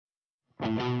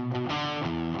From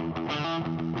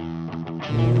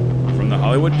the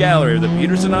Hollywood Gallery of the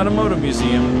Peterson Automotive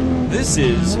Museum, this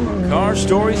is Car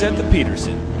Stories at the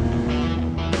Peterson.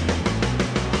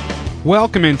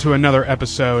 Welcome into another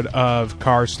episode of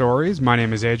Car Stories. My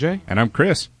name is A.J. And I'm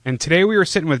Chris. And today we are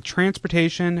sitting with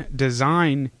Transportation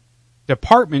Design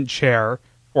Department Chair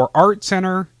for Art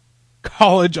Center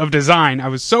College of Design. I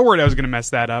was so worried I was going to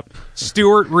mess that up.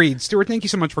 Stewart Reed. Stewart, thank you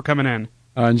so much for coming in.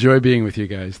 I enjoy being with you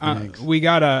guys. Thanks. We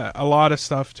got a lot of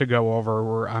stuff to go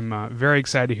over. I'm very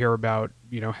excited to hear about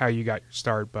how you got your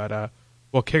start, but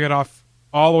we'll kick it off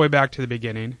all the way back to the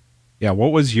beginning. Yeah,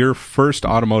 what was your first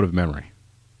automotive memory?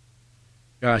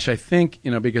 Gosh, I think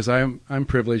because I'm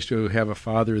privileged to have a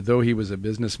father, though he was a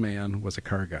businessman, was a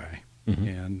car guy,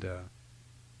 and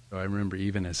so I remember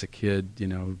even as a kid,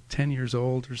 10 years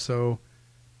old or so,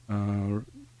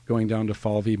 going down to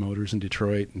Falvey Motors in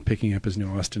Detroit and picking up his new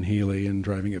Austin Healey and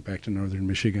driving it back to northern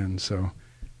Michigan. So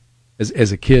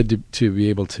as a kid to be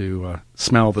able to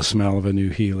smell the smell of a new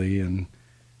Healey, and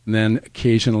then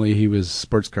occasionally he was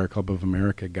Sports Car Club of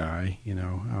America guy,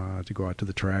 to go out to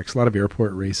the tracks, a lot of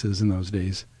airport races in those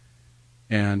days.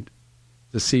 And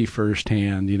to see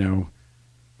firsthand,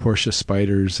 Porsche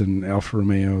Spyders and Alfa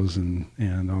Romeos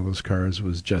and all those cars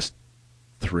was just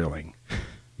thrilling.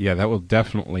 Yeah, that will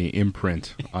definitely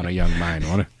imprint on a young mind,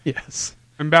 won't it? Yes.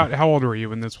 And about how old were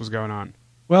you when this was going on?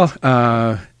 Well,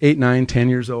 8, 9, 10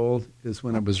 years old is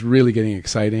when it was really getting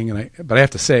exciting. But I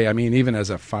have to say, even as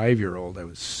a 5-year-old, I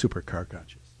was super car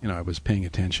conscious. I was paying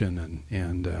attention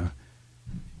and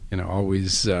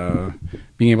always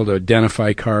being able to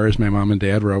identify cars. My mom and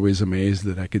dad were always amazed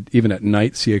that I could, even at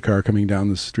night, see a car coming down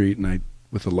the street, and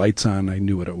with the lights on, I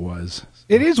knew what it was. So.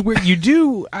 It is weird. You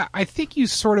do. I think you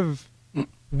sort of,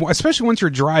 especially once you're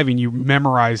driving, you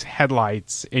memorize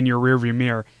headlights in your rearview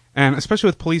mirror, and especially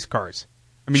with police cars.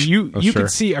 You can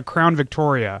see a Crown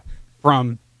Victoria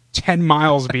from 10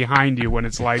 miles behind you when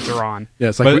its lights are on. Yeah,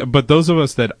 it's like but those of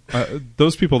us that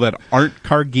those people that aren't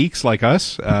car geeks like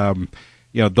us, those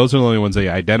are the only ones they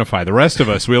identify. The rest of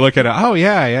us, we look at it. Oh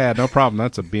yeah, no problem.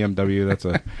 That's a BMW. That's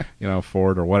a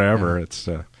Ford or whatever.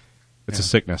 Yeah. It's a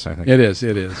sickness, I think. It is.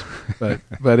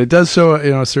 But it does show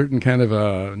a certain kind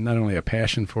of not only a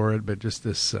passion for it, but just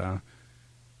this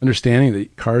understanding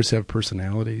that cars have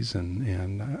personalities,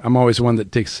 and I'm always one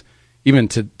that takes, even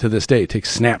to this day, takes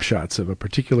snapshots of a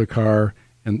particular car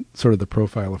and sort of the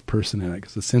profile of person in it,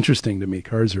 because it's interesting to me.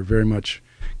 Cars are very much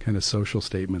kind of social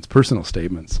statements, personal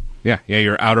statements. Yeah,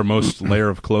 your outermost layer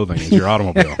of clothing is your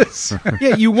automobile. Yes.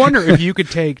 Yeah, you wonder if you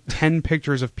could take 10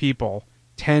 pictures of people,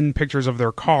 10 pictures of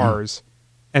their cars,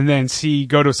 and then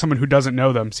go to someone who doesn't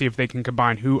know them, see if they can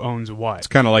combine who owns what. It's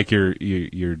kind of like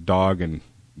your dog and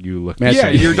you look. Yeah,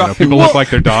 your dog. People look like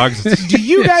their dogs. Do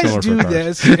you guys do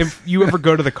this? If you ever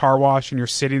go to the car wash and you're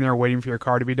sitting there waiting for your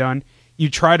car to be done, you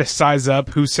try to size up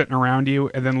who's sitting around you,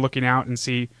 and then looking out and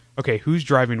see, okay, who's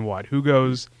driving what, who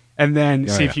goes, and then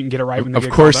see if you can get it right when they get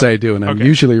Of course called up. I do, and I'm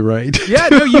usually right. Yeah,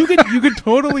 no, you could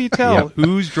totally tell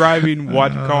who's driving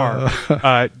what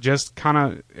car. Just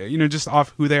kind of, just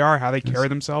off who they are, how they carry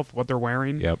themselves, what they're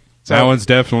wearing. Yep. So, that one's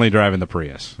definitely driving the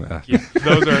Prius. Yeah,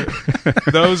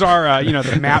 those are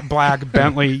the matte black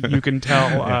Bentley. You can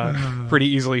tell pretty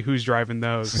easily who's driving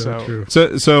those.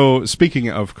 So speaking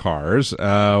of cars,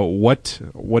 what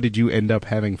did you end up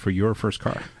having for your first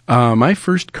car? My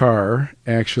first car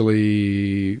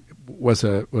actually was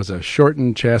a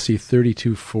shortened chassis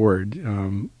 32 Ford.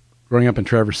 Growing up in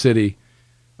Traverse City.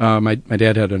 My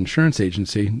dad had an insurance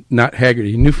agency, not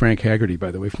Haggerty. He knew Frank Haggerty, by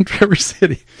the way, from Traverse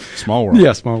City. Small world.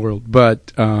 Yeah, small world.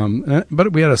 But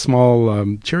we had a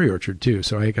small cherry orchard, too,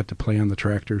 so I got to play on the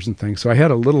tractors and things. So I had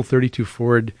a little 32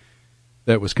 Ford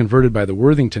that was converted by the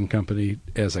Worthington Company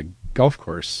as a golf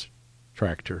course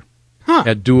tractor. Huh.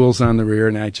 Had duals on the rear,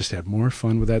 and I just had more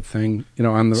fun with that thing.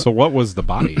 So what was the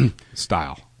body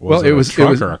style? It was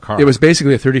or a car? It was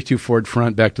basically a 32 Ford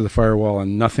front back to the firewall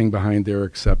and nothing behind there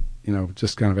except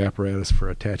just kind of apparatus for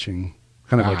attaching,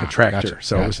 kind of like a tractor. Gotcha.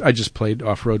 So I just played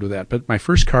off-road with that. But my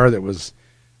first car that was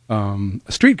a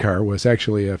street car was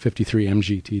actually a 53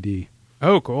 MG TD.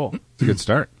 Oh, cool. It's a good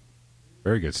start.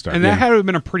 Very good start. And that had to have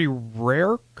been a pretty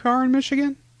rare car in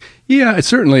Michigan? Yeah, it's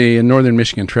certainly in northern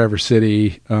Michigan, Traverse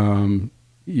City,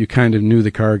 you kind of knew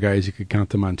the car guys. You could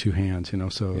count them on two hands,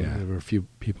 so there were a few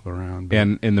people around. But.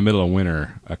 And in the middle of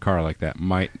winter, a car like that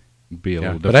might be a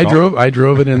little difficult. But I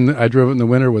drove it in the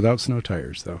winter without snow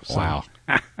tires, though. So. Wow.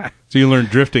 So you learned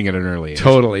drifting at an early age.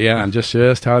 Totally, yeah, and just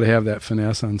how to have that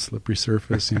finesse on slippery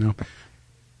surface, In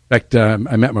fact, I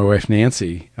met my wife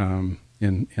Nancy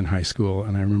in high school,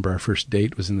 and I remember our first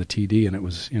date was in the TD, and it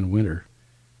was in winter.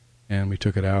 And we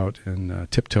took it out and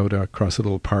tiptoed across a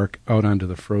little park out onto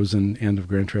the frozen end of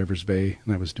Grand Traverse Bay.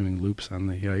 And I was doing loops on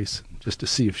the ice just to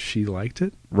see if she liked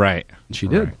it. Right. And she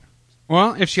did. Right.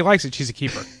 Well, if she likes it, she's a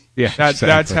keeper. Yeah,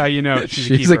 that's how you know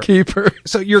she's a keeper.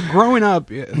 So you're growing up.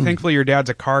 Thankfully, your dad's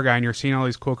a car guy, and you're seeing all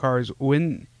these cool cars.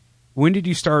 When did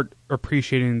you start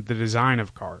appreciating the design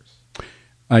of cars?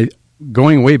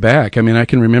 Going way back. I mean, I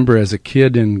can remember as a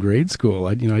kid in grade school,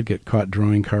 I'd get caught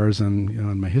drawing cars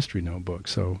on my history notebook.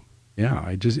 So yeah,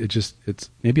 it's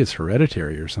maybe it's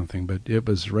hereditary or something, but it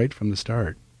was right from the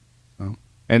start. So.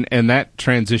 And that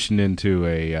transitioned into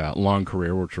a long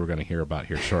career, which we're going to hear about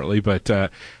here shortly.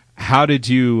 But how did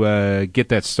you get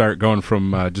that start going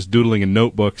from just doodling in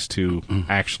notebooks to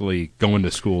actually going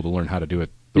to school to learn how to do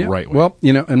it the right way? Well,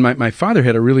 and my father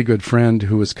had a really good friend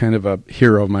who was kind of a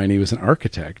hero of mine. He was an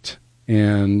architect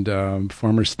and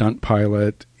former stunt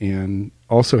pilot, and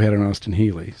also had an Austin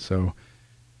Healey. So,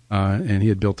 and he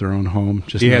had built their own home.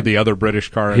 He had the other British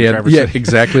car in Traverse City. City.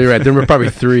 Exactly right. There were probably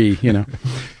three,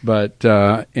 but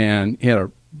and he had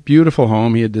a beautiful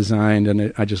home he had designed,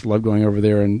 and I just loved going over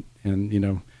there and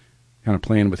kind of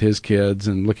playing with his kids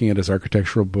and looking at his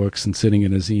architectural books and sitting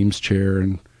in his Eames chair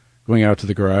and going out to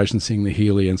the garage and seeing the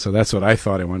Healey. And so that's what I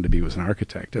thought I wanted to be, was an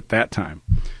architect at that time.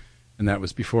 And that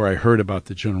was before I heard about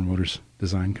the General Motors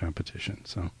design competition.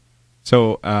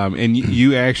 So, and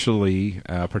you actually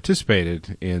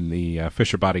participated in the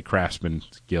Fisher Body Craftsman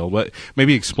Guild. But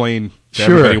maybe explain to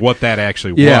everybody what that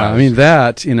actually was. Yeah, I mean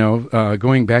that,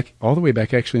 going back all the way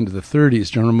back actually into the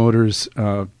 30s, General Motors,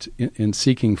 in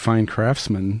seeking fine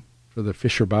craftsmen for the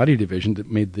Fisher Body division that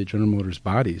made the General Motors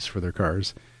bodies for their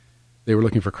cars, they were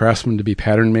looking for craftsmen to be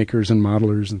pattern makers and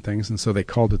modelers and things, and so they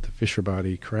called it the Fisher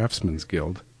Body Craftsman's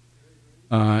Guild.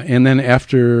 And then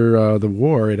after the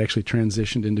war, it actually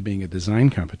transitioned into being a design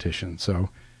competition. So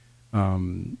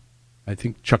I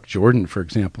think Chuck Jordan, for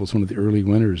example, was one of the early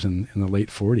winners in the late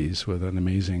 40s with an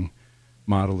amazing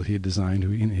model that he had designed.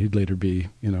 He'd later be,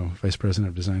 vice president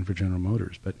of design for General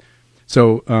Motors. But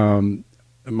so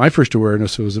my first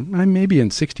awareness was maybe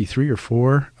in 63 or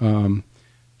 4.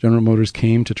 General Motors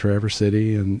came to Traverse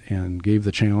City and gave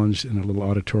the challenge in a little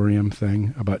auditorium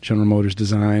thing about General Motors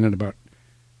design and about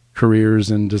careers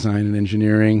in design and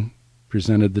engineering,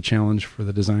 presented the challenge for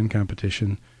the design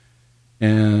competition.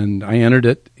 And I entered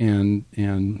it, and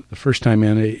the first time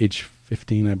in, age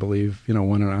 15, I believe,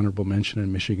 won an honorable mention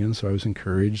in Michigan, so I was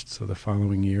encouraged. So the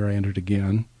following year I entered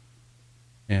again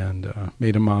and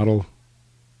made a model,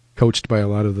 coached by a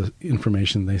lot of the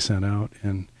information they sent out,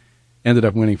 and ended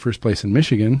up winning first place in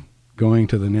Michigan, going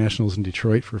to the Nationals in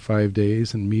Detroit for 5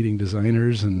 days and meeting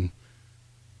designers and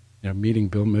meeting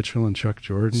Bill Mitchell and Chuck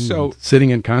Jordan. So sitting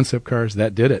in concept cars,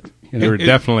 that did it. You were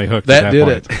definitely hooked. That did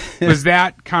point. it. Was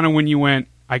that kind of when you went,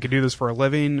 I could do this for a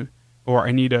living, or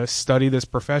I need to study this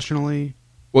professionally?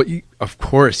 Well, of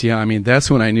course, yeah. I mean,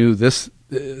 that's when I knew this.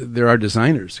 There are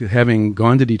designers. Having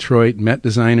gone to Detroit, met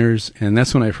designers, and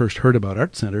that's when I first heard about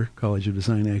Art Center, College of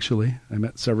Design, actually. I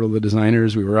met several of the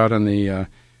designers. We were out on the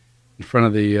in front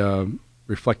of the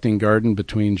reflecting garden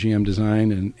between GM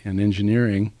Design and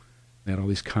Engineering. They had all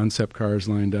these concept cars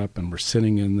lined up, and we're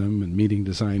sitting in them and meeting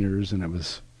designers, and it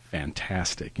was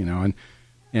fantastic, And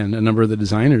a number of the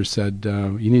designers said,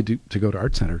 you need to go to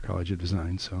Art Center, College of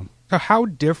Design. So how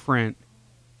different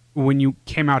when you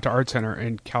came out to Art Center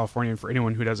in California? And for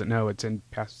anyone who doesn't know, it's in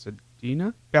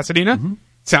Pasadena? Mm-hmm.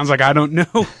 Sounds like I don't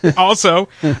know. Also,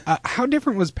 how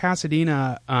different was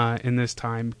Pasadena in this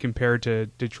time compared to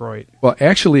Detroit? Well,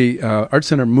 actually, Art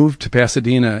Center moved to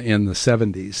Pasadena in the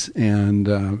 70s. And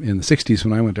in the 60s,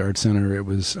 when I went to Art Center, it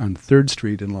was on 3rd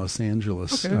Street in Los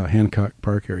Angeles, Hancock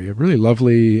Park area. Really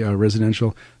lovely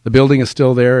residential. The building is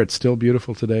still there. It's still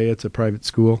beautiful today. It's a private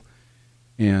school.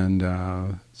 And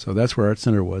so that's where Art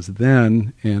Center was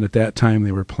then. And at that time,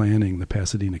 they were planning the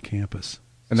Pasadena campus.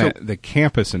 And the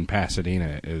campus in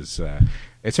Pasadena is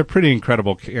it's a pretty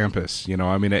incredible campus.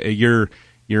 I mean,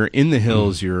 you're in the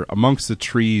hills, you're amongst the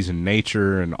trees and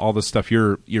nature and all this stuff.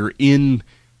 You're in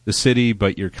the city,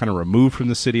 but you're kind of removed from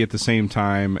the city at the same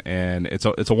time. And it's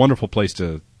a wonderful place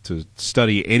to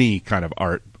study any kind of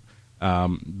art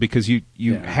because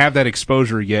you have that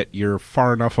exposure, yet you're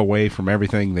far enough away from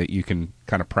everything that you can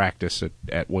kind of practice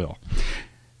at will.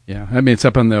 Yeah, I mean, it's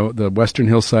up on the western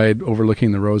hillside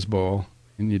overlooking the Rose Bowl.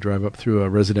 And you drive up through a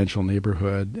residential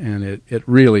neighborhood, and it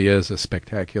really is a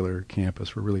spectacular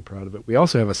campus. We're really proud of it. We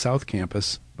also have a South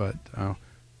Campus, but I'll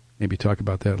maybe talk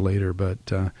about that later.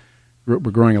 But we're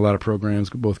growing a lot of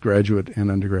programs, both graduate and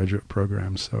undergraduate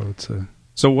programs. So it's a.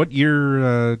 So what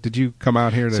year did you come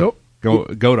out here to go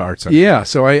to Art Center? Yeah,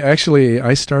 so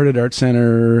I started Art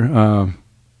Center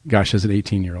as an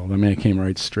 18-year-old. I mean, I came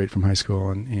right straight from high school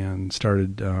and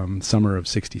started summer of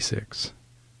 '66.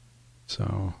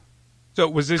 So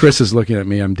was this? Chris is looking at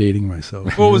me. I'm dating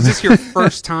myself. Well, was this your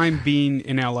first time being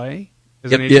in L.A.?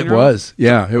 It was.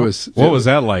 Yeah, it was. What was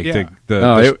that like? Yeah.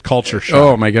 The culture shock.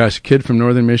 Oh my gosh, kid from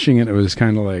Northern Michigan. It was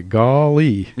kind of like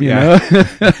golly, you know?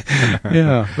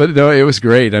 Yeah, but no, it was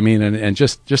great. I mean, and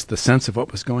just the sense of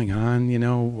what was going on, you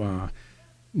know,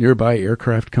 nearby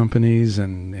aircraft companies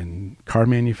and car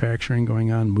manufacturing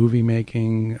going on, movie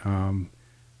making,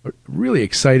 a really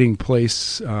exciting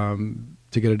place to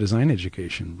get a design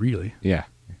education. Really. Yeah,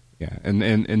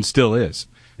 and still is.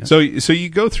 So you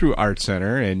go through Art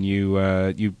Center and you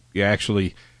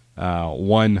actually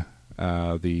won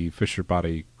the Fisher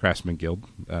Body Craftsman Guild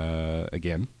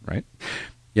again, right?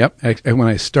 Yep. And when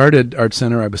I started Art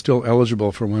Center, I was still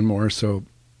eligible for one more. So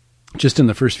just in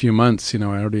the first few months, you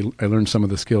know, I learned some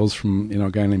of the skills from, you know,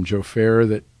 a guy named Joe Fair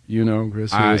that you know,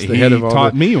 Chris, who was the head of all. He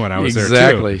taught me when I was there too.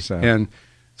 Exactly. And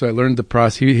so I learned the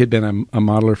process. He had been a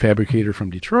modeler fabricator from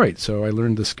Detroit, so I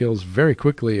learned the skills very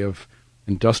quickly of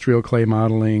industrial clay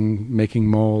modeling, making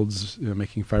molds,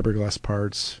 making fiberglass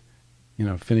parts, you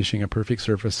know, finishing a perfect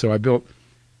surface. So I built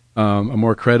a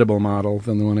more credible model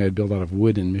than the one I had built out of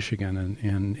wood in Michigan,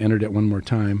 and entered it one more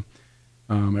time.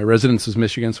 My residence was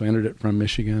Michigan, so I entered it from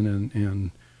Michigan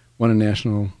and won a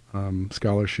national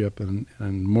scholarship and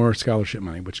more scholarship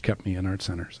money, which kept me in Art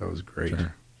Center. So it was great.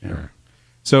 Sure. Yeah. Sure.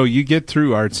 So you get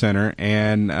through Art Center,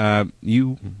 and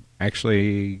you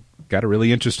actually got a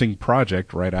really interesting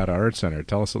project right out of Art Center.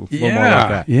 Tell us a little more about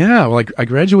that. Yeah, well, I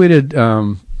graduated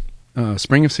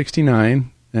spring of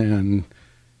 '69, and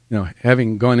you know,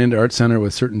 having gone into Art Center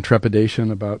with certain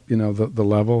trepidation about, you know, the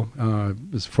level,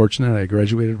 was fortunate. I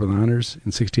graduated with honors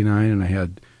in '69, and I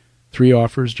had 3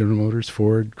 offers: General Motors,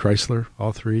 Ford, Chrysler,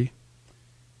 all 3.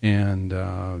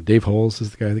 And Dave Holes is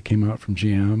the guy that came out from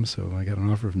GM, so I got an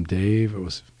offer from Dave. It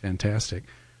was fantastic.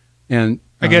 And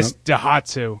I guess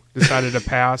Daihatsu decided to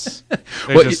pass.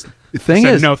 They well, just the thing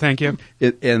said, is, no, thank you.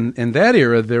 In that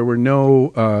era, there were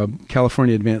no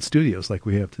California Advanced Studios like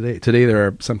we have today. Today, there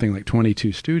are something like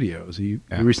 22 studios. We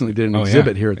recently did an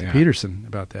exhibit here at the Peterson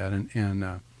about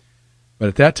that, but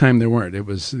at that time there weren't. It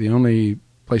was the only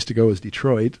place to go was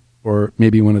Detroit or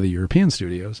maybe one of the European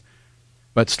studios.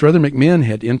 But Strother McMinn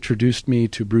had introduced me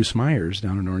to Bruce Myers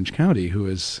down in Orange County, who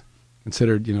is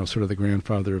considered, you know, sort of the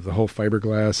grandfather of the whole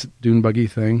fiberglass dune buggy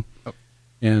thing. Oh.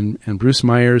 And Bruce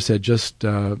Myers had just,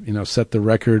 you know, set the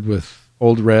record with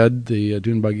Old Red, the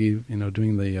dune buggy, you know,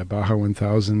 doing the Baja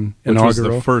 1000 inaugural. Which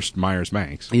was the first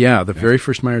Myers-Manx. Yeah, the very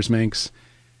first Myers-Manx.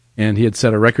 And he had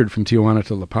set a record from Tijuana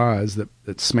to La Paz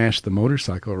that smashed the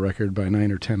motorcycle record by 9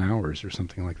 or 10 hours or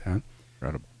something like that.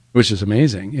 Incredible. Which is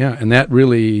amazing, yeah. And that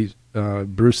really...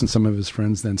 Bruce and some of his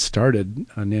friends then started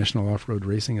a National Off-Road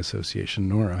Racing Association,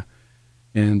 NORA,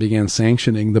 and began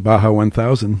sanctioning the Baja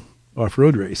 1000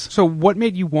 off-road race. So what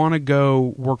made you want to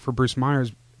go work for Bruce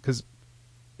Myers? Because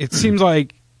it seems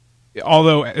like,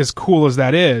 although as cool as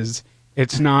that is,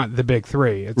 it's not the big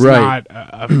 3. It's not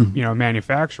a you know,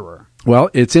 manufacturer. Well,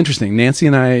 it's interesting. Nancy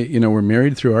and I, you know, were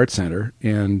married through Art Center,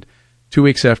 and 2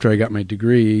 weeks after I got my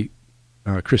degree,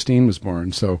 Christine was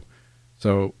born. So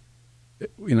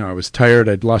you know, I was tired.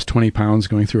 I'd lost 20 pounds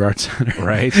going through Art Center.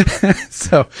 Right.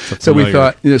 so we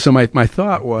thought, you know, so my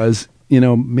thought was, you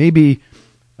know, maybe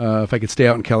if I could stay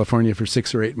out in California for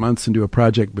 6 or 8 months and do a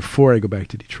project before I go back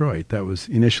to Detroit. That was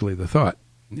initially the thought.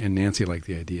 And Nancy liked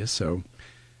the idea. So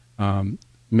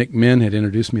McMinn had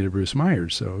introduced me to Bruce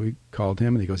Myers. So we called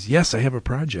him and he goes, yes, I have a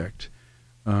project.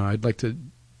 I'd like to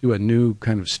do a new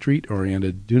kind of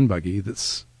street-oriented dune buggy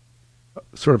that's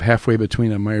sort of halfway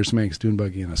between a Myers-Manx dune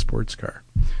buggy and a sports car.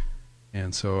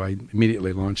 And so I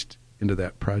immediately launched into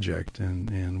that project,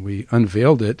 and we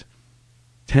unveiled it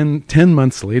 10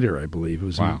 months later, I believe. It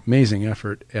was an amazing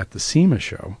effort at the SEMA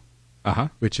show,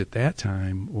 which at that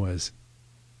time was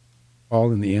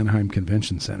all in the Anaheim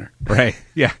Convention Center. Right.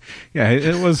 Yeah. Yeah.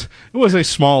 It was a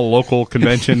small local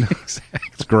convention. Exactly.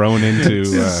 It's grown into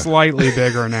slightly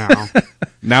bigger now.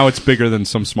 Now it's bigger than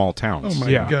some small towns. Oh my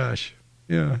gosh.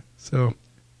 Yeah. So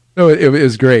it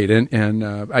was great, and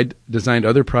I designed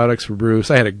other products for Bruce.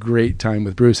 I had a great time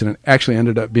with Bruce, and it actually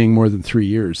ended up being more than 3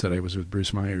 years that I was with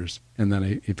Bruce Myers, and then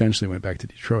I eventually went back to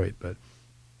Detroit. But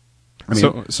I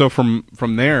mean, so from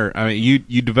there, I mean,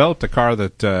 you developed a car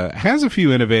that has a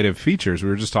few innovative features. We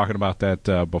were just talking about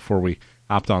that before we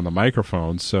hopped on the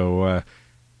microphone. So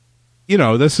you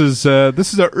know, this is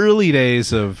the early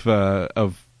days of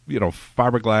you know,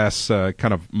 fiberglass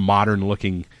kind of modern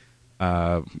looking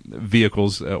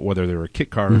vehicles, whether they were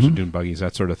kit cars or dune buggies,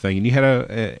 that sort of thing. And you had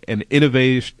an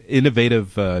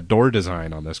innovative door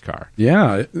design on this car.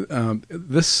 Yeah,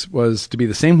 this was to be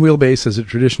the same wheelbase as a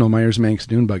traditional Myers-Manx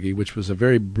dune buggy, which was a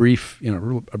very brief,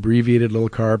 real abbreviated little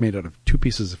car made out of two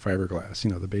pieces of fiberglass.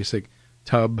 The basic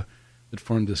tub that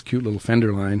formed this cute little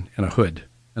fender line and a hood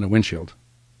and a windshield.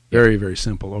 Very, very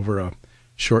simple over a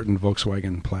shortened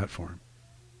Volkswagen platform.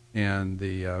 And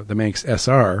the Manx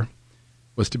SR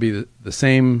was to be the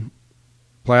same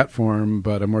platform,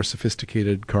 but a more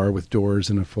sophisticated car with doors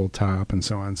and a full top and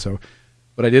so on. So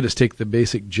what I did is take the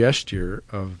basic gesture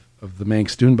of the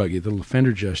Manx dune buggy, the little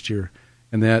fender gesture,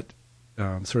 and that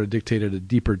sort of dictated a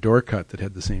deeper door cut that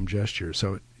had the same gesture.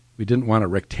 So we didn't want a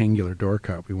rectangular door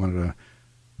cut. We wanted a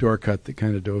door cut that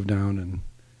kind of dove down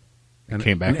and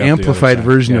came back an amplified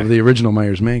version of the original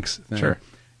Myers-Manx thing. Sure.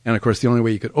 And, of course, the only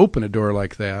way you could open a door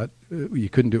like that, you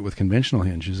couldn't do it with conventional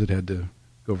hinges. It had to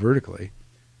go vertically.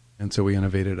 And so we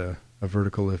innovated a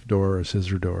vertical lift door, a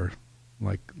scissor door,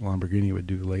 like Lamborghini would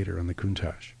do later on the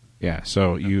Countach. Yeah,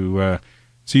 so you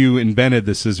invented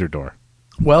the scissor door.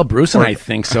 Well, Bruce and I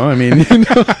think so. I mean,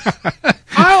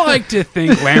 I like to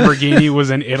think Lamborghini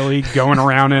was in Italy going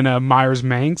around in a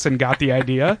Myers-Manx and got the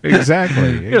idea.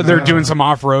 Exactly. They're doing some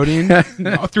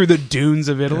off-roading through the dunes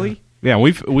of Italy. Yeah,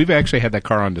 we've actually had that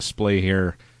car on display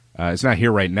here. It's not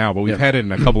here right now, but we've had it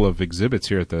in a couple of exhibits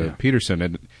here at the Peterson,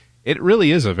 and it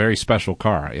really is a very special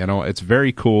car. It's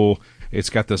very cool. It's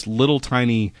got this little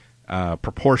tiny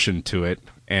proportion to it,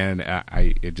 and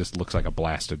it just looks like a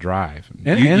blast to drive.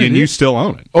 And you still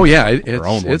own it. Oh yeah,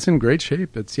 it's in great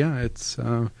shape. It's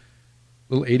a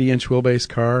little 80-inch wheelbase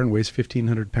car and weighs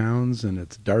 1,500 pounds, and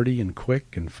it's darty and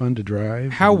quick and fun to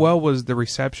drive. How well was the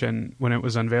reception when it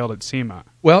was unveiled at SEMA?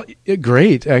 Well,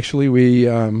 great. Actually, we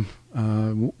then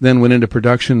went into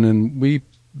production, and we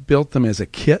built them as a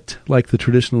kit, like the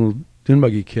traditional dune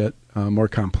buggy kit, more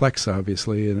complex,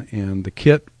 obviously. And the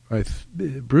kit,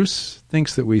 Bruce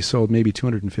thinks that we sold maybe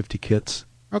 250 kits,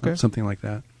 something like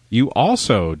that. You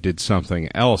also did something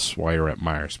else while you were at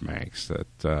Myers-Manx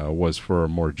that was for a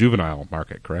more juvenile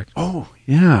market, correct? Oh,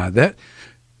 yeah.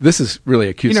 This is really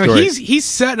a cute story. He's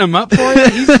setting them up for you.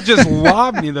 He's just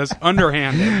lobbing you this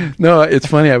underhanded. No, it's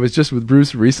funny. I was just with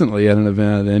Bruce recently at an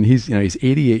event, and he's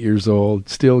 88 years old,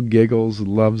 still giggles,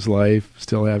 loves life,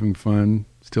 still having fun,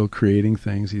 still creating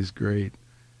things. He's great.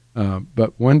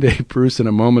 But one day, Bruce, in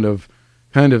a moment of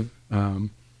kind of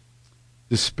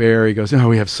despair, he goes,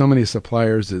 we have so many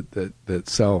suppliers that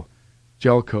sell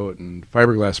gel coat and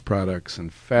fiberglass products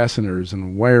and fasteners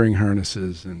and wiring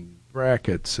harnesses and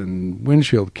brackets and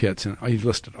windshield kits, and he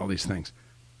listed all these things.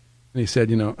 And he said,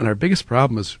 and our biggest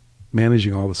problem is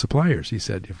managing all the suppliers. He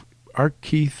said, if our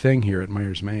key thing here at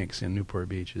Myers-Manx in Newport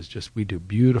Beach is just we do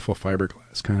beautiful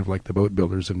fiberglass, kind of like the boat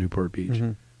builders of Newport Beach.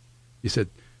 Mm-hmm. He said,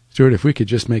 Stewart, if we could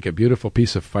just make a beautiful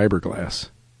piece of fiberglass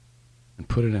and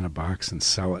put it in a box and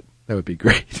sell it, that would be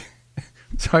great.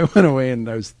 So I went away and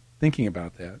I was thinking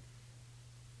about that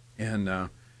and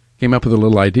came up with a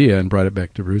little idea and brought it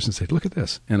back to Bruce and said, look at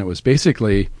this. And it was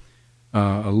basically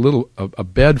a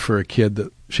bed for a kid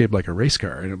that shaped like a race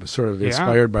car. And it was sort of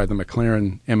inspired by the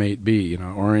McLaren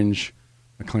M8B, orange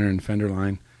McLaren fender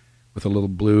line with a little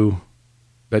blue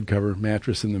bed cover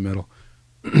mattress in the middle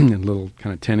and little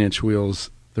kind of 10-inch wheels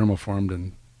thermoformed.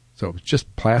 And so it was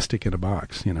just plastic in a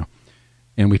box,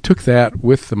 And we took that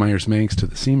with the Myers-Manx to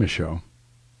the SEMA show,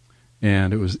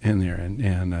 and it was in there.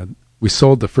 And we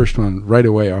sold the first one right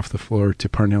away off the floor to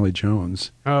Parnelli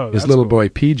Jones. Oh, his little boy,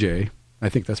 PJ. I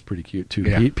think that's pretty cute, too,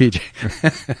 yeah.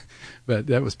 PJ. But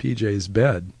that was PJ's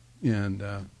bed, and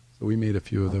so we made a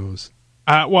few of those.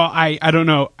 Well, I don't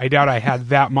know. I doubt I had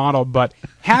that model, but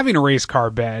having a race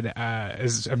car bed,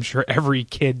 as I'm sure every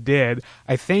kid did,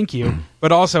 I thank you.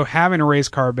 But also having a race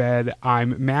car bed,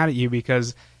 I'm mad at you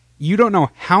because you don't know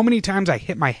how many times I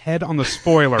hit my head on the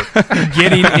spoiler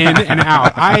getting in and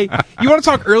out. You want to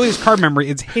talk earliest car memory?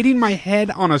 It's hitting my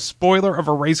head on a spoiler of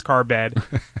a race car bed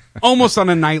almost on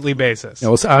a nightly basis. Yeah,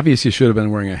 well, it's obvious you should have been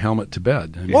wearing a helmet to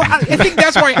bed. I think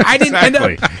that's why I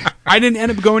didn't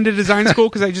end up going to design school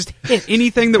because I just hit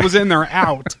anything that was in there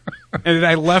out. And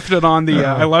I left it on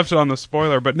the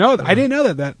spoiler. But no, I didn't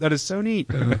know that. That is so neat.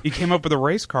 You came up with a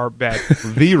race car bed.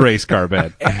 The race car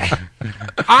bed.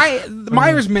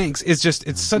 Myers-Manx is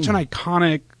it's such an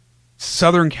iconic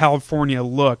Southern California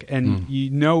look, and you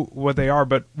know what they are.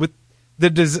 But with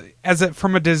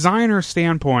from a designer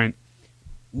standpoint,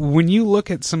 when you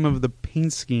look at some of the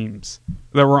paint schemes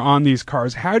that were on these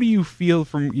cars, how do you feel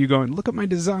from you going, look at my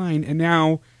design, and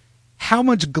now how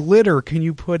much glitter can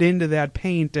you put into that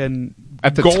paint and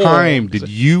At the goal. time, did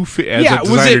you, as a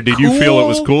designer, did you feel it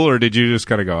was cool, or did you just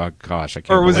kind of go, oh, gosh, I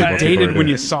can't Or was believe it what people dated are when doing?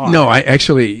 you saw it? No, I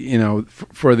actually,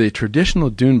 for the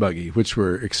traditional dune buggy, which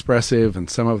were expressive, and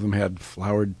some of them had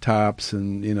flowered tops,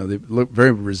 and they looked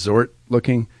very resort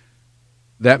looking.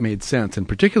 That made sense, and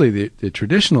particularly the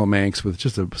traditional Manx with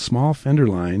just a small fender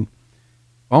line,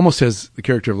 almost has the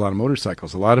character of a lot of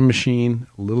motorcycles. A lot of machine,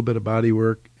 a little bit of body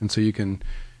work, and so you can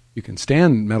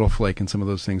stand metal flake and some of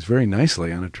those things very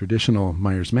nicely on a traditional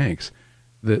Myers Manx.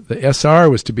 The SR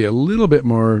was to be a little bit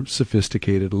more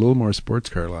sophisticated, a little more sports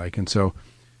car like, and so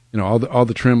all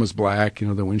the trim was black.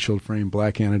 The windshield frame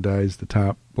black anodized, the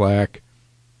top black,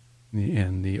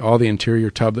 and all the interior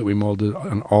tub that we molded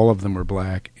on all of them were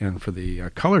black. And for the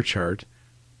color chart,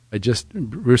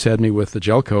 Bruce had me with the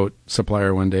gel coat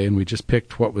supplier one day, and we just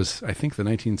picked what was, I think, the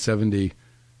 1970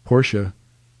 Porsche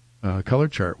color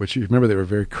chart, which you remember they were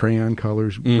very crayon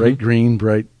colors, bright green,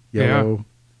 bright yellow,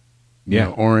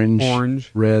 orange,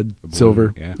 red,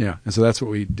 silver. Yeah. And so that's what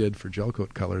we did for gel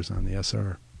coat colors on the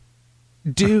SR.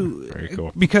 Very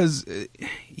cool. Because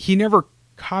he never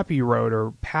copywrote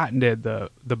or patented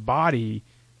the body,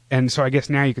 and so I guess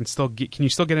now you can still get. Can you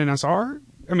still get an SR?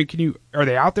 I mean, are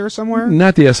they out there somewhere?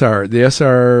 Not the SR. The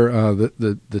SR,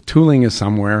 the tooling is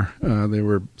somewhere. There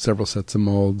were several sets of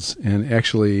molds, and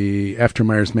actually, after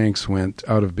Myers Manx went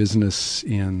out of business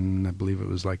in, I believe it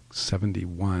was like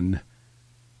 1971,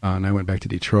 and I went back to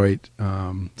Detroit,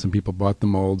 some people bought the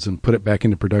molds and put it back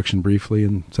into production briefly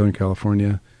in Southern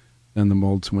California. Then the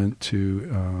molds went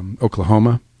to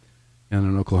Oklahoma, and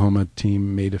an Oklahoma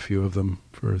team made a few of them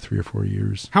for 3 or 4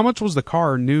 years. How much was the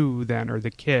car new then, or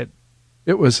the kit?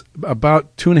 It was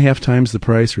about 2.5 times the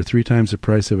price or 3 times the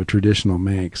price of a traditional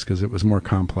Manx, because it was more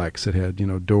complex. It had,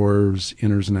 doors,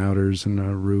 inners and outers, and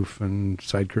a roof and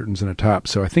side curtains and a top.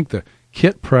 So I think the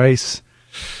kit price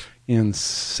in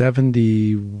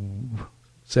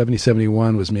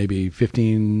 71 was maybe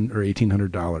 $1,500 or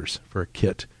 $1,800 for a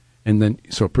kit. And then,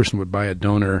 so a person would buy a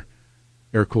donor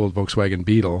air-cooled Volkswagen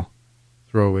Beetle,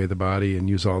 throw away the body, and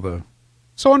use all the...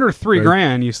 So under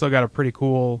 $3,000, you still got a pretty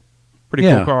cool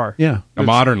car. Yeah. A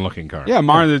modern-looking car. Yeah,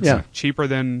 modern that's cheaper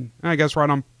than, I guess, right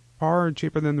on par,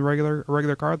 cheaper than a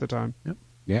regular car at the time. Yep.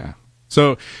 Yeah.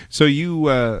 So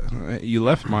you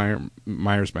left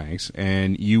Myers Manx,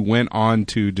 and you went on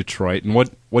to Detroit. And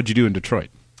what'd you do in Detroit?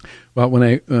 Well,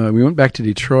 when we went back to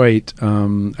Detroit,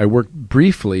 I worked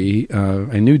briefly.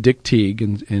 I knew Dick Teague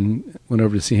and went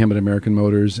over to see him at American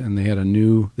Motors, and they had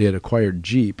acquired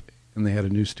Jeep, and they had a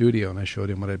new studio, and I showed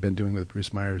him what I'd been doing with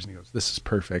Bruce Myers, and he goes, "This is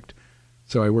perfect."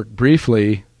 So I worked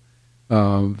briefly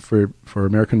for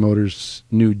American Motors'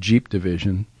 new Jeep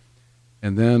division,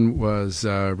 and then was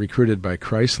recruited by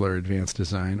Chrysler Advanced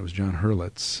Design. It was John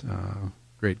Hurlitz,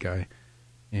 great guy,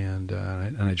 and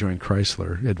I joined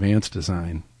Chrysler Advanced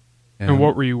Design. And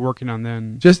what were you working on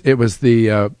then? It was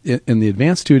in the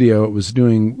Advanced Studio. It was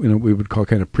doing we would call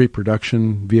kind of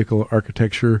pre-production vehicle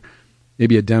architecture,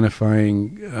 maybe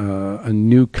identifying a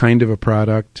new kind of a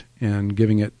product and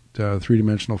giving it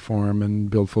three-dimensional form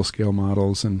and build full-scale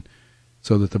models, and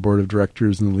so that the board of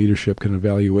directors and the leadership can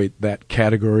evaluate that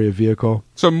category of vehicle.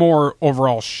 So more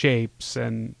overall shapes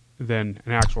than an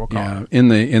actual car. Yeah, in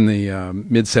the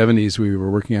mid-'70s, we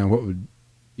were working on what would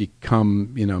become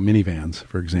minivans,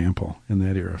 for example, in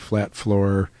that era, flat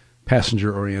floor,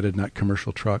 passenger-oriented, not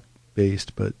commercial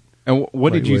truck-based, but. And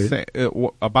what did you think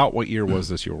about what year was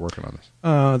this you were working on this?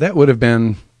 That would have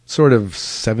been sort of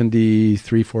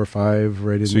 73, 4, 5,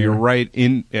 right in there. So you're right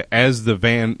in as the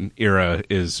van era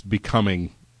is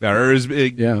becoming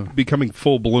becoming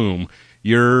full bloom.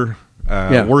 You're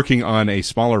working on a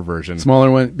smaller version,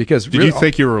 smaller one, because did you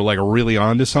think you were like really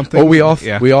onto something? Oh, we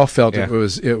all felt it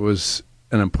was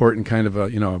an important kind of a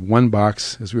one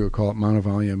box, as we would call it,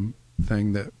 monovolume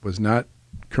thing that was not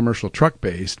commercial truck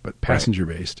based but passenger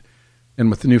based. And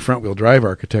with the new front wheel drive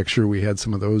architecture, we had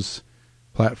some of those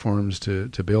platforms to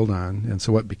build on, and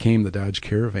so what became the Dodge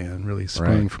Caravan really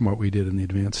sprang from what we did in the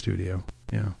Advanced Studio.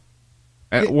 Yeah.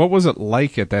 What was it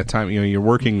like at that time? You're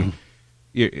working.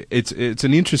 It's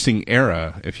an interesting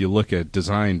era if you look at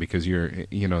design, because you're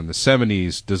in the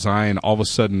 70s, design all of a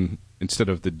sudden, instead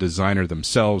of the designer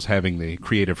themselves having the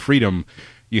creative freedom,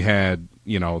 you had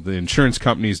the insurance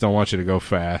companies don't want you to go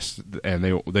fast, and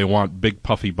they want big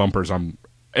puffy bumpers on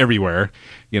everywhere.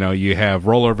 You have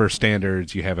rollover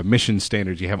standards, you have emission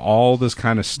standards, you have all this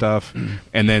kind of stuff,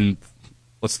 and then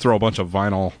let's throw a bunch of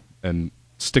vinyl and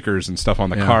stickers and stuff on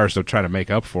the cars to try to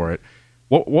make up for it.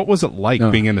 What was it like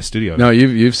being in the studio? No,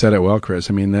 you've said it well, Chris.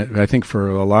 I mean, I think for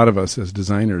a lot of us as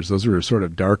designers, those were sort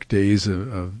of dark days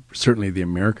of certainly the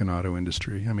American auto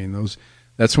industry. I mean,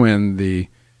 that's when the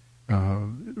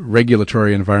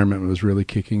regulatory environment was really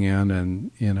kicking in,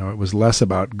 and it was less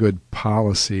about good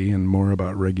policy and more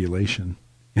about regulation.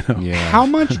 How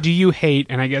much do you hate?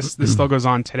 And I guess this still goes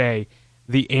on today.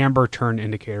 The amber turn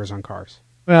indicators on cars.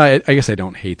 Well, I guess I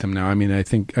don't hate them now. I mean, I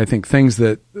think things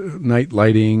that night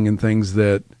lighting and things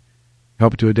that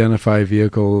help to identify a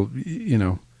vehicle,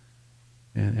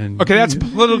 and okay, that's a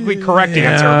politically correct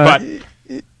answer,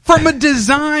 but from a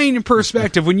design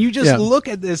perspective, when you just look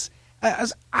at this,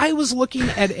 as I was looking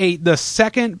at the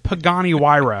second Pagani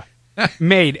Huayra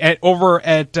made over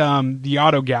at the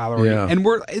Auto Gallery, and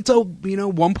it's a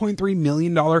 $1.3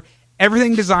 million,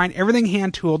 everything designed, everything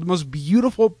hand tooled, the most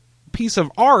beautiful piece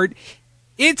of art.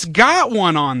 It's got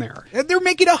one on there. They're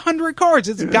making 100 cars.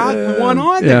 It's got one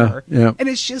on there, and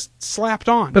it's just slapped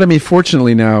on. But I mean,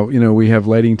 fortunately now, we have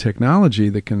lighting technology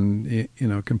that can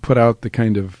put out the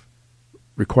kind of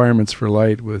requirements for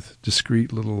light with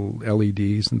discrete little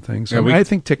LEDs and things. So I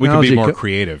think technology we can be more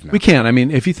creative now. We can. I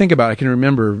mean, if you think about it, I can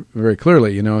remember very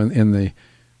clearly, in the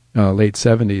late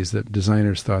 70s, that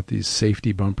designers thought these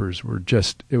safety bumpers were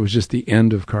it was just the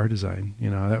end of car design.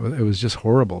 It was just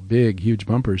horrible, big, huge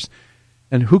bumpers.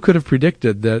 And who could have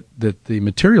predicted that the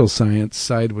materials science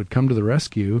side would come to the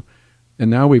rescue? And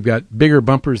now we've got bigger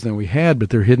bumpers than we had, but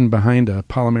they're hidden behind a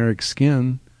polymeric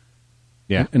skin.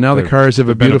 Yeah, and now the cars have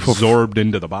a beautiful absorbed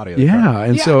into the body of the car.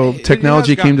 And so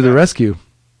technology came to the rescue.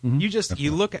 Mm-hmm.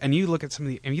 You look at some of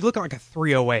the, and you look at like a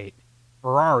 308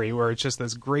 Ferrari, where it's just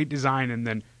this great design, and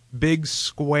then big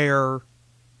square,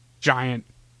 giant.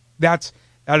 That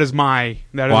is my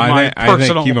personal. I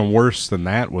think even worse than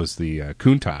that was the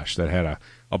Countach that had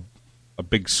a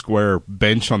big square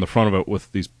bench on the front of it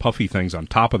with these puffy things on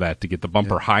top of that to get the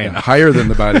bumper high enough, higher than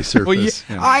the body surface.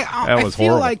 I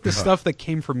feel like the stuff that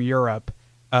came from Europe,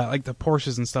 like the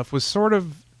Porsches and stuff, was sort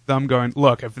of them going,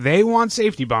 look, if they want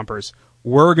safety bumpers,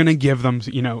 we're going to give them,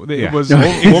 it was.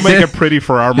 We'll make it pretty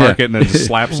for our market and then just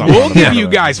slap something. We'll give you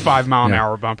guys 5 mile an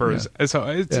hour bumpers. So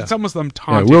it's almost them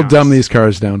taunting we'll us. dumb these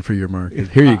cars down for your market.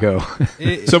 Here you go.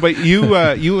 So, but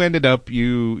you ended up,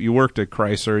 you worked at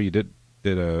Chrysler. You did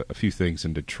a few things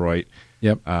in Detroit.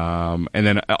 Yep. And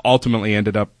then ultimately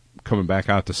ended up coming back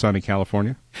out to sunny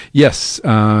California. Yes.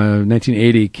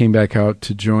 1980 came back out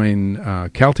to join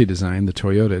Calty Design, the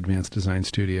Toyota Advanced Design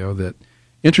Studio. That,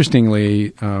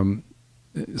 interestingly,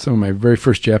 some of my very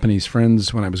first Japanese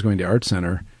friends when I was going to Art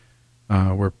Center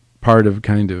were part of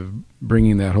kind of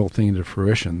bringing that whole thing to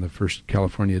fruition, the first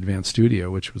California Advanced Studio,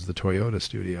 which was the Toyota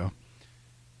studio.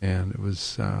 And it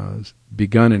was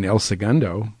begun in El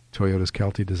Segundo, Toyota's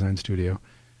Calty Design Studio,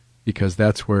 because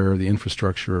that's where the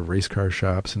infrastructure of race car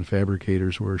shops and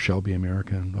fabricators were. Shelby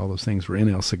America and all those things were in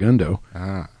El Segundo.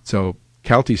 So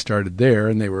Calty started there,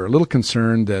 and they were a little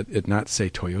concerned that it not say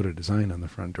Toyota Design on the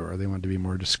front door. They wanted to be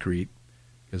more discreet,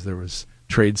 because there was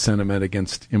trade sentiment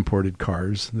against imported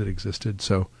cars that existed.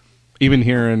 So, even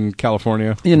here in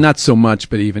California, not so much,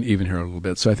 but even here a little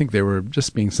bit. So I think they were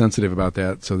just being sensitive about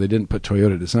that. So they didn't put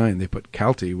Toyota Design; they put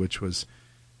Calty, which was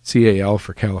CAL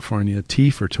for California, T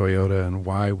for Toyota, and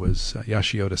Y was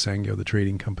Yashioda Sangyo, the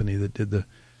trading company that did the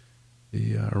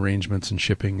arrangements and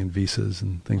shipping and visas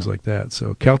and things like that.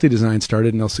 So Calty Design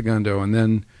started in El Segundo, and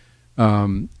then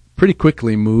pretty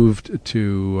quickly moved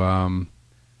to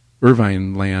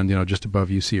Irvine land, just above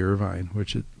UC Irvine,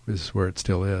 which is where it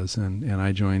still is. And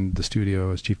I joined the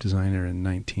studio as chief designer in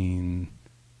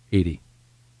 1980.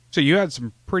 So you had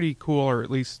some pretty cool, or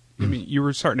at least, you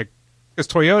were starting to, because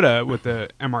Toyota with the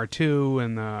MR2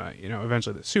 and the,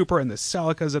 eventually the Supra and the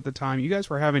Celicas at the time, you guys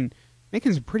were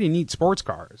making some pretty neat sports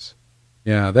cars.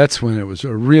 Yeah, that's when it was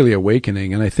really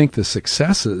awakening. And I think the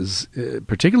successes,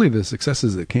 particularly the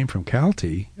successes that came from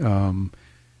Calty,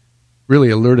 really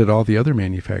alerted all the other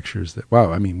manufacturers that,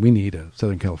 we need a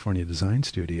Southern California design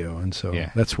studio. And so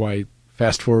that's why,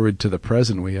 fast forward to the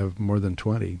present, we have more than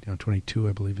 20, 22,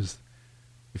 I believe, is,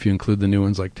 if you include the new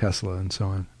ones like Tesla and so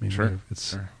on. Sure.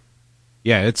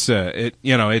 Yeah,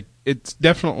 it's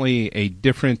definitely a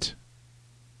different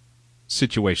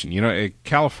situation.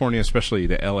 California, especially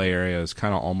the LA area, is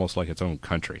kind of almost like its own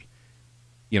country.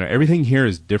 Everything here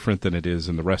is different than it is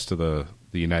in the rest of the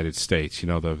United States.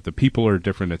 The people are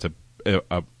different. It's a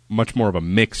much more of a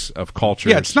mix of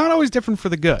cultures. Yeah, it's not always different for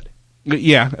the good.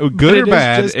 Yeah, good or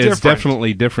bad, it's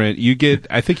definitely different.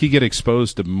 I think you get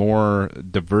exposed to more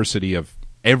diversity of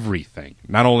everything,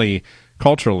 not only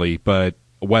culturally, but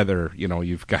weather.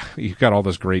 You've got all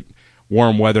this great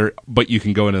warm weather, but you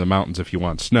can go into the mountains if you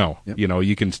want snow. Yep.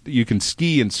 You can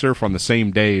ski and surf on the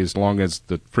same day as long as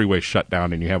the freeway's shut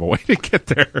down and you have a way to get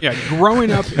there. Yeah,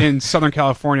 growing up in Southern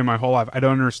California my whole life, I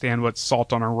don't understand what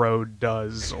salt on a road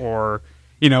does, or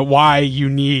why you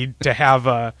need to have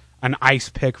a an ice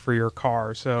pick for your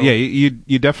car. So yeah,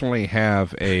 you definitely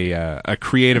have a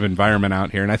creative environment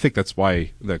out here, and I think that's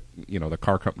why the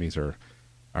car companies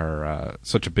are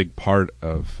such a big part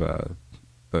of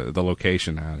the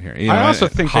location out here. I also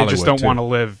think Hollywood they just don't too. want to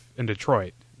live in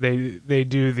Detroit. They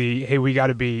do the, hey, we got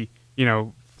to be,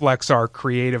 flex our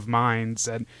creative minds.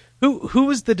 And who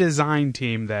was the design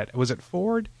team that was it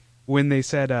Ford when they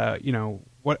said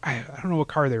what I don't know what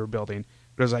car they were building,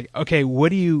 but it was like, okay, what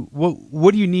do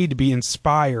you need to be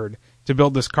inspired to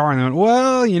build this car? And they went,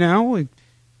 well, if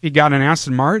you got an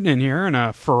Aston Martin in here and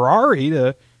a Ferrari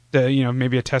to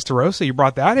maybe a Testarossa, you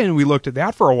brought that in and we looked at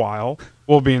that for a while,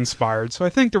 we'll be inspired. So I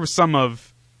think there was some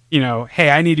of,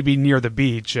 hey, I need to be near the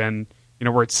beach and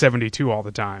we're at 72 all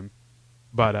the time.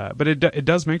 But it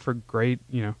does make for great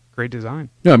design.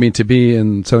 No, I mean, to be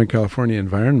in Southern California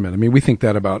environment, I mean, we think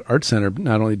that about Art Center,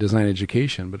 not only design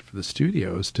education, but for the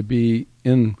studios, to be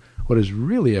in what is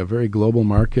really a very global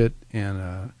market and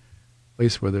a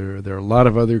place where there are a lot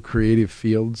of other creative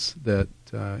fields that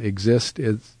exist.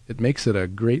 It makes it a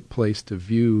great place to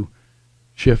view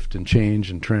shift and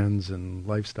change and trends and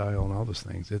lifestyle and all those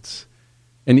things.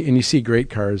 And you see great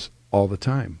cars all the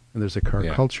time, and there's a car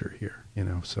culture here,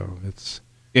 so it's.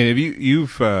 And if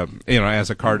you've as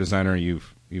a car designer,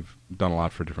 you've done a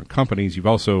lot for different companies. You've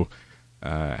also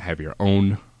have your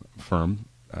own firm,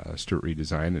 Stewart Reed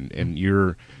Design, and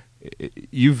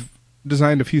you've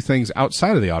designed a few things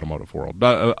outside of the automotive world,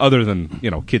 other than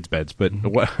kids' beds. But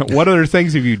what other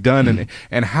things have you done,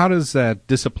 and how does that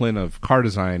discipline of car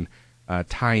design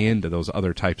tie into those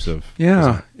other types of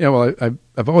design? Well,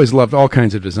 I've always loved all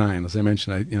kinds of design. As I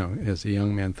mentioned, as a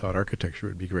young man, thought architecture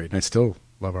would be great, and I still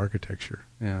love architecture.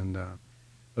 And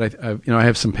but I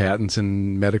have some patents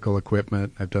in medical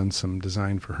equipment. I've done some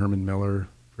design for Herman Miller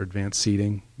for advanced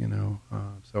seating.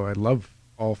 So I love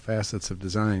all facets of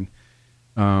design.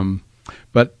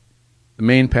 But the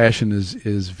main passion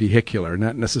is vehicular,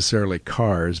 not necessarily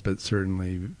cars, but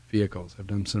certainly vehicles. I've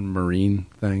done some marine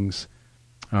things.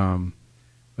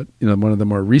 But one of the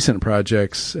more recent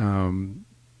projects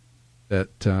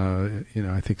that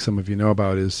I think some of you know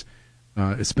about is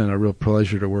it's been a real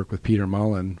pleasure to work with Peter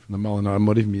Mullen from the Mullen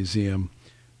Automotive Museum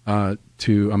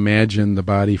to imagine the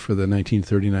body for the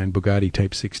 1939 Bugatti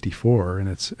Type 64, and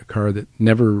it's a car that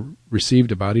never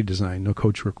received a body design. No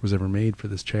coachwork was ever made for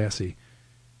this chassis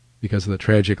because of the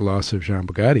tragic loss of Jean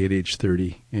Bugatti at age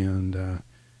 30. And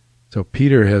so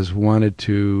Peter has wanted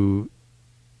to,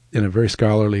 in a very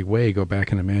scholarly way, go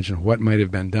back and imagine what might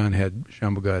have been done had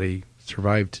Jean Bugatti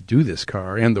survived to do this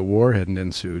car and the war hadn't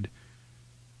ensued.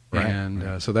 Right,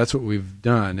 and so that's what we've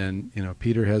done. And,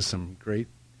 Peter has some great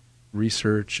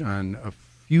research on a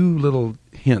few little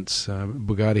hints.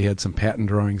 Bugatti had some patent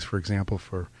drawings, for example,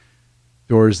 for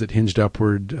doors that hinged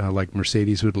upward, like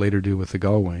Mercedes would later do with the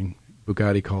gull wing.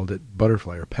 Bugatti called it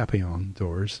butterfly or papillon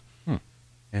doors.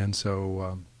 And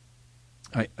so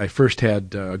I first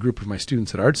had a group of my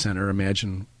students at Art Center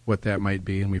imagine what that might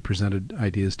be, and we presented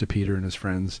ideas to Peter and his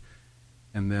friends,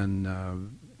 and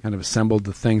then kind of assembled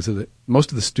the things most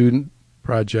of the student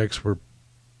projects were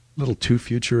a little too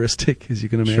futuristic, as you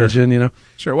can imagine.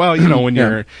 Sure. Well,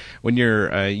 when you're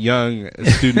a young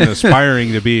student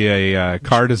aspiring to be a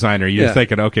car designer, you're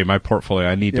thinking, okay, my portfolio,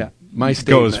 I need to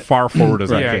go as far forward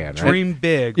as I can. Dream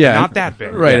big, not that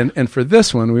big. Right. And for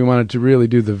this one, we wanted to really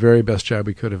do the very best job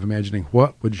we could of imagining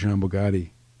what would Jean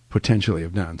Bugatti potentially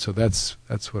have done. So that's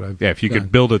what I've if you done.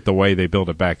 could build it the way they built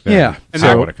it back then, and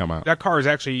that would have come out. That car is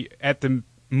actually at the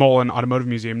Mullen Automotive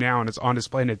Museum now, and it's on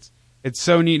display, and it's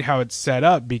so neat how it's set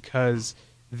up because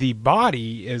the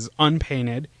body is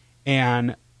unpainted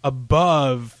and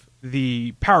above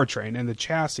the powertrain and the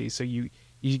chassis, so you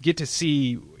get to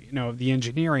see the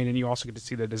engineering, and you also get to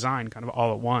see the design kind of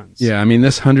all at once. Yeah, I mean,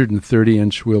 this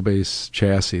 130-inch wheelbase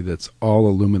chassis that's all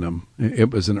aluminum,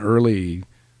 it was an early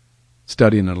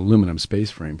study in an aluminum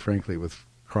space frame, frankly, with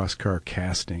cross-car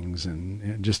castings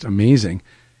and just amazing.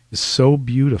 It's so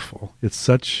beautiful. It's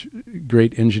such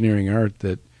great engineering art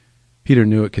that Peter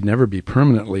knew it could never be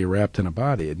permanently wrapped in a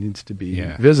body. It needs to be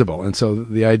visible. And so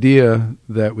the idea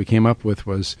that we came up with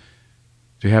was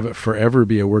to have it forever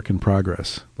be a work in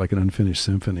progress, like an unfinished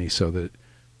symphony, so that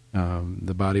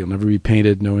the body will never be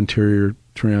painted, no interior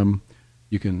trim.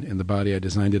 In the body I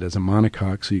designed it as a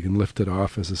monocoque, so you can lift it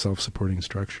off as a self-supporting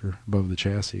structure above the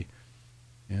chassis.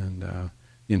 And the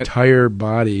entire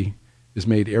body is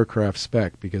made aircraft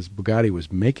spec because Bugatti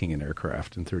was making an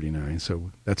aircraft in 39,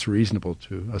 so that's reasonable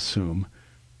to assume.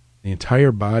 The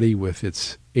entire body with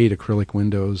its 8 acrylic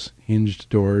windows, hinged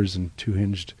doors, and 2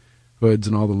 hinged hoods,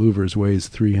 and all the louvers weighs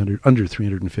under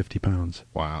 350 pounds.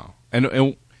 Wow!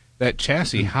 And that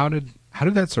chassis, how did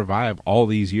that survive all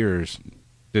these years?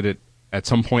 did it at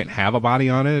some point have a body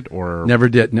on it, or never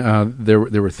did? There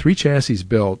were 3 chassis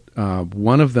built.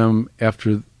 One of them,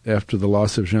 after the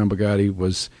loss of Jean Bugatti,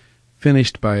 was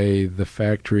finished by the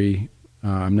factory.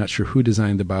 I'm not sure who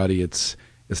designed the body. It's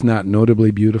not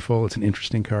notably beautiful. It's an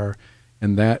interesting car,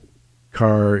 and that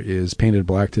car is painted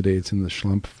black today. It's in the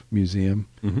Schlumpf Museum,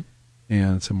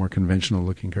 and it's a more conventional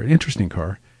looking car. Interesting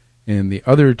car. And the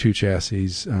other 2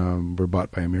 chassis were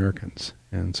bought by Americans.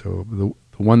 And so the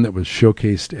one that was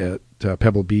showcased at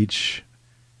Pebble Beach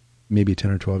maybe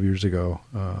 10 or 12 years ago,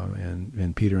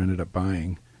 and Peter ended up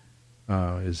buying,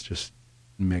 is just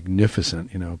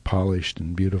magnificent, polished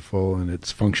and beautiful, and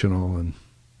it's functional. And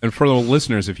for the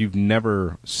listeners, if you've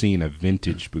never seen a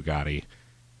vintage Bugatti,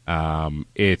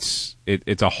 it's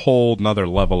a whole nother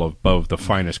level above the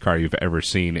finest car you've ever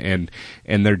seen, and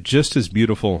they're just as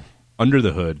beautiful under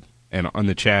the hood and on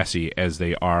the chassis as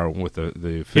they are with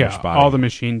the finished body. All the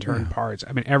machine turned parts.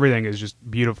 I mean, everything is just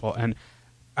beautiful. And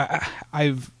I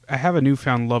have a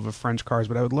newfound love of French cars,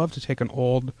 but I would love to take an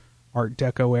old Art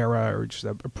Deco era or just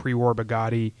a pre-war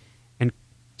Bugatti and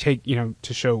take,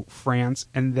 to show France,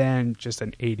 and then just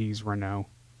an 80s Renault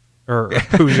or a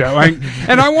Peugeot.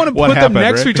 And I want to put them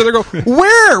next to each other and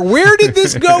go, where did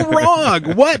this go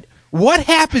wrong? What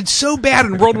happened so bad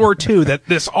in World War II that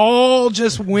this all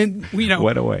just went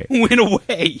away?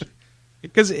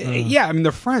 Because,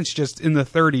 the French just in the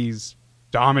 30s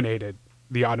dominated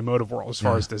the automotive world as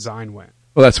far as design went.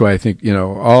 Well, that's why I think,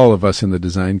 all of us in the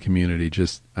design community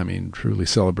truly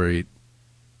celebrate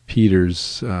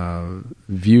Peter's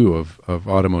view of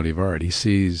automotive art. He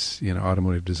sees,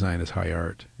 automotive design as high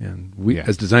art. And we,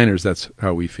 as designers, that's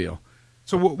how we feel.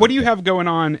 So what do you have going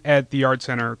on at the Art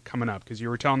Center coming up? Because you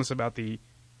were telling us about the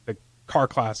Car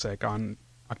Classic on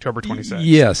October 26th.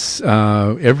 Yes.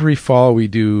 Every fall we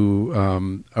do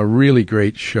a really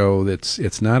great show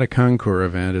it's not a concours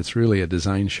event. It's really a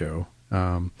design show.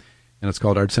 And it's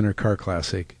called Art Center Car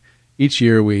Classic. Each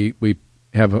year we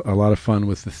have a lot of fun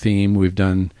with the theme. We've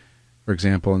done, for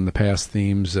example, in the past,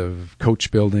 themes of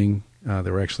coach building.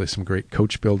 There were actually some great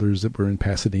coach builders that were in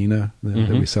Pasadena that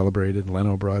we celebrated.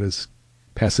 Leno brought his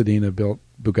Pasadena-built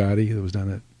Bugatti that was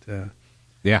done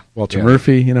at Walter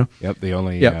Murphy, Yep, the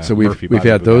only so we've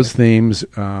had those themes.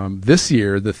 This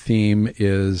year, the theme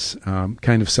is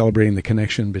kind of celebrating the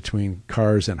connection between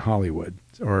cars and Hollywood,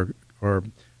 or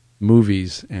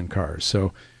movies and cars.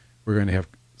 So we're going to have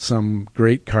some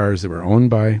great cars that were owned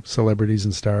by celebrities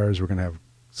and stars. We're going to have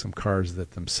some cars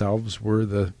that themselves were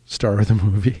the star of the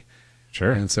movie.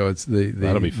 Sure. And so it's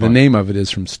That'll be fun. The name of it is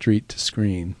From Street to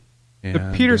Screen. And,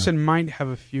 the Peterson might have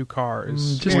a few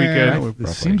cars. It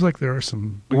seems like there are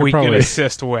some we could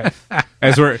assist with.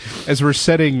 as we're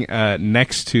sitting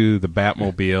next to the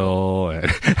Batmobile.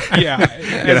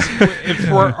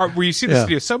 Where you see the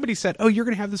studio, somebody said, "Oh, you're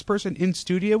going to have this person in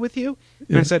studio with you?"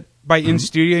 And I said, "By in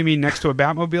studio, you mean next to a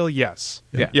Batmobile?" Yes,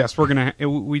 yes, we're gonna.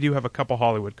 We do have a couple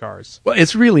Hollywood cars. Well,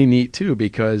 it's really neat too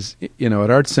because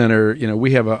at Art Center,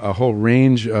 we have a whole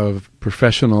range of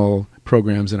professional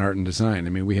programs in art and design. I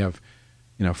mean, we have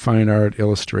fine art,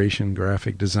 illustration,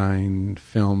 graphic design,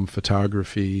 film,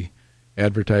 photography,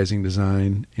 advertising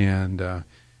design, and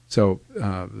so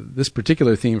this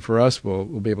particular theme for us will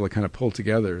be able to kind of pull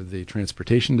together the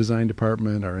transportation design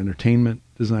department, our entertainment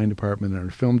design department, and our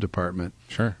film department,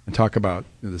 sure, and talk about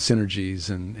the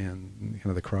synergies and kind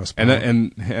of the cross.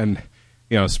 And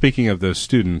speaking of those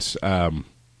students,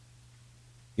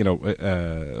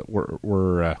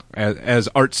 we're as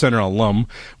Art Center alum,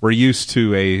 we're used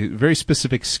to a very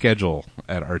specific schedule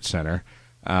at Art Center,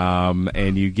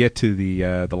 and you get to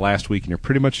the last week and you're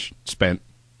pretty much spent.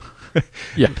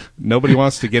 Nobody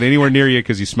wants to get anywhere near you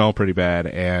because you smell pretty bad,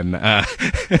 and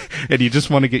and you just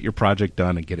want to get your project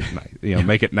done and get it nice,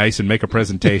 make it nice and make a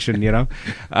presentation,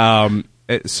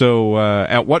 So,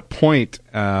 at what point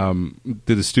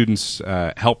do the students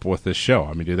help with this show?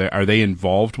 I mean, are they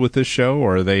involved with this show,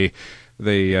 or are they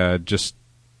just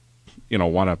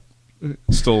want to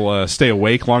still stay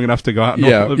awake long enough to go out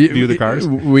and view the cars?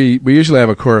 We usually have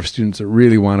a core of students that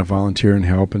really want to volunteer and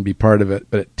help and be part of it,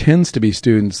 but it tends to be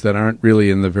students that aren't really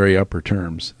in the very upper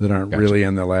terms, that aren't really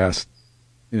in the last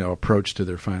approach to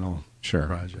their final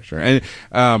project. Sure.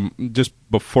 And just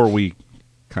before we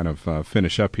kind of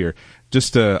finish up here,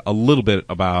 just a little bit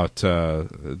about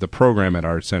the program at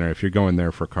Art Center. If you're going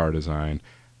there for car design,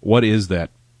 what is that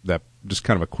just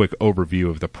kind of a quick overview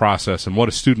of the process and what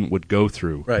a student would go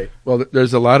through? Right. Well,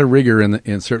 there's a lot of rigor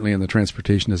certainly in the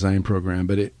transportation design program,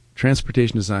 but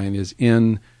transportation design is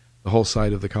in the whole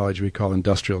side of the college we call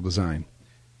industrial design.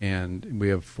 And we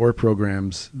have 4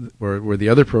 programs where the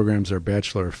other programs are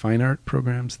Bachelor of Fine Art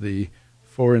programs. The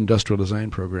 4 industrial design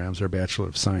programs are Bachelor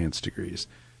of Science degrees.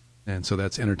 And so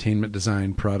that's entertainment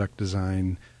design, product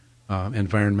design,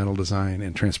 environmental design,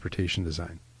 and transportation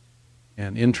design.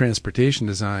 And in transportation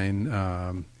design,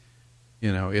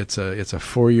 it's a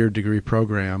 4-year degree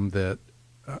program that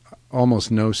almost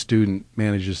no student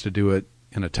manages to do it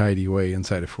in a tidy way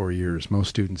inside of 4 years. Most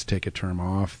students take a term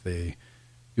off. They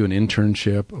do an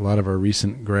internship. A lot of our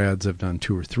recent grads have done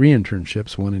 2 or 3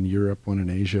 internships, one in Europe, one in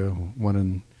Asia, one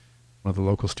in one of the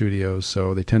local studios.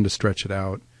 So they tend to stretch it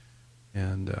out.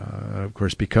 And, of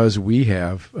course, because we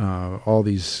have all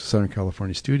these Southern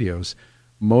California studios,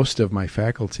 most of my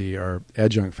faculty are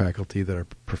adjunct faculty that are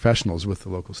professionals with the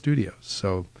local studios.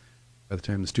 So by the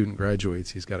time the student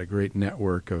graduates, he's got a great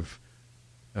network of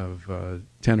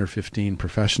 10 or 15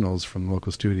 professionals from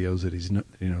local studios that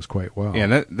he knows quite well.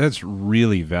 Yeah, that's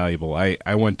really valuable.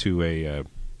 I went to a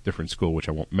different school, which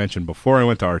I won't mention, before I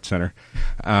went to Art Center.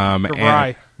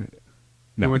 DeVry.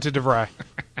 No. We went to DeVry.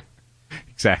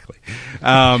 Exactly.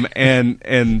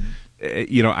 And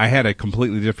I had a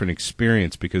completely different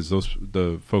experience because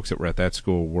the folks that were at that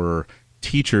school were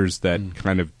teachers that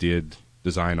kind of did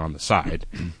design on the side.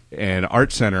 And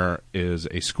Art Center is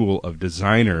a school of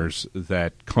designers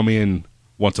that come in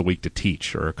once a week to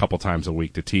teach, or a couple times a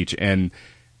week to teach. And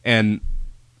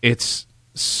it's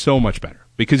so much better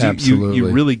because you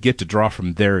really get to draw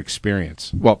from their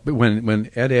experience. Well,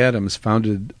 when Ed Adams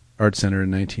founded Art Center in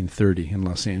 1930 in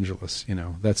Los Angeles,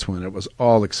 that's when it was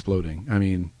all exploding. I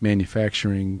mean,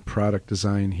 manufacturing, product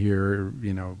design here,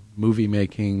 movie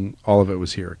making, all of it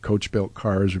was here. Coach-built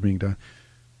cars were being done.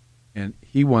 And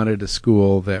he wanted a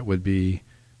school that would be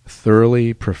a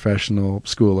thoroughly professional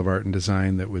school of art and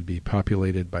design that would be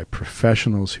populated by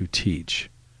professionals who teach.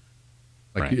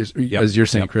 Like, right. as you're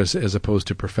saying, Chris, as opposed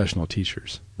to professional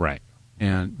teachers. Right.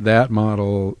 And that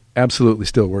model absolutely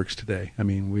still works today. I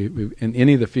mean, we in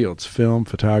any of the fields, film,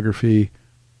 photography,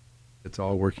 it's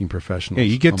all working professionals. Yeah,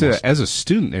 you get to, as a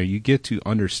student there, you get to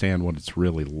understand what it's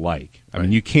really like. I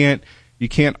mean, you can't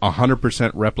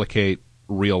 100% replicate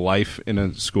real life in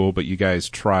a school, but you guys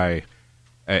try.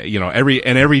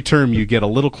 Every term you get a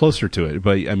little closer to it.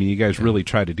 But I mean, you guys really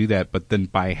try to do that. But then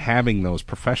by having those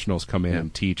professionals come in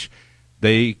and teach,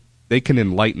 they can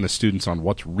enlighten the students on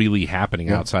what's really happening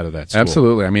outside of that school.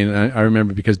 Absolutely. I mean, I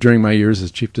remember because during my years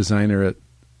as chief designer at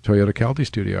Toyota Calty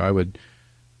Studio, I would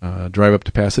drive up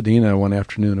to Pasadena one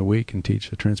afternoon a week and teach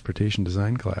a transportation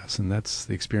design class, and that's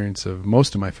the experience of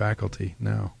most of my faculty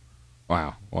now.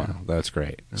 Wow, that's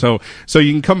great. So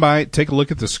you can come by, take a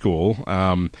look at the school.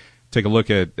 Take a look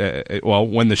at,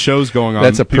 when the show's going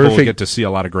on, people will get to see a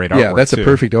lot of great artwork. Yeah, that's a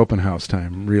perfect open house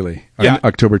time, really. Yeah.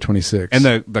 October 26th.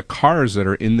 And the cars that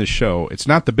are in the show, it's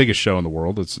not the biggest show in the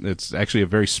world. It's actually a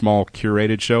very small,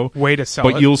 curated show. Way to sell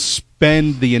it. But you'll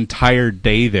spend the entire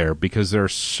day there because there are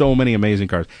so many amazing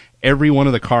cars. Every one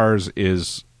of the cars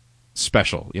is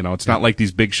special. It's not like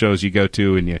these big shows you go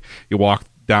to and you walk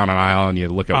down an aisle and you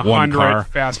look at one car.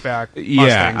 Fastback.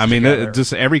 Yeah, I mean,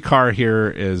 just every car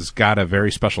here has got a very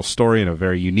special story and a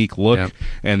very unique look,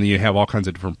 and you have all kinds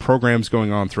of different programs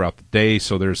going on throughout the day.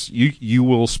 So you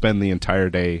will spend the entire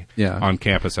day on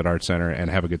campus at Art Center and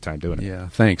have a good time doing it. Yeah,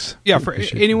 thanks. Yeah, for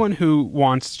anyone who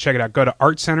wants to check it out, go to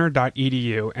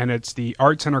artcenter.edu, and it's the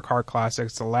Art Center Car Classic.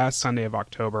 It's the last Sunday of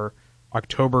October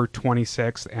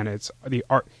 26th, and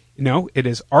it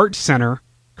is Art Center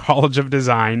College of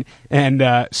Design,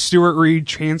 and Stewart Reed,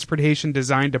 Transportation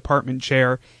Design Department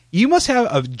Chair. You must have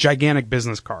a gigantic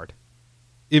business card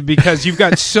because you've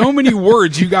got so many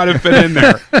words you got to fit in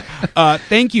there.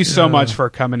 Thank you so much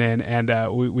for coming in, and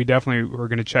we definitely were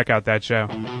going to check out that show.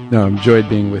 No, I enjoyed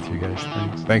being with you guys.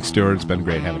 Thanks. Thanks, Stewart. It's been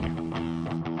great having you.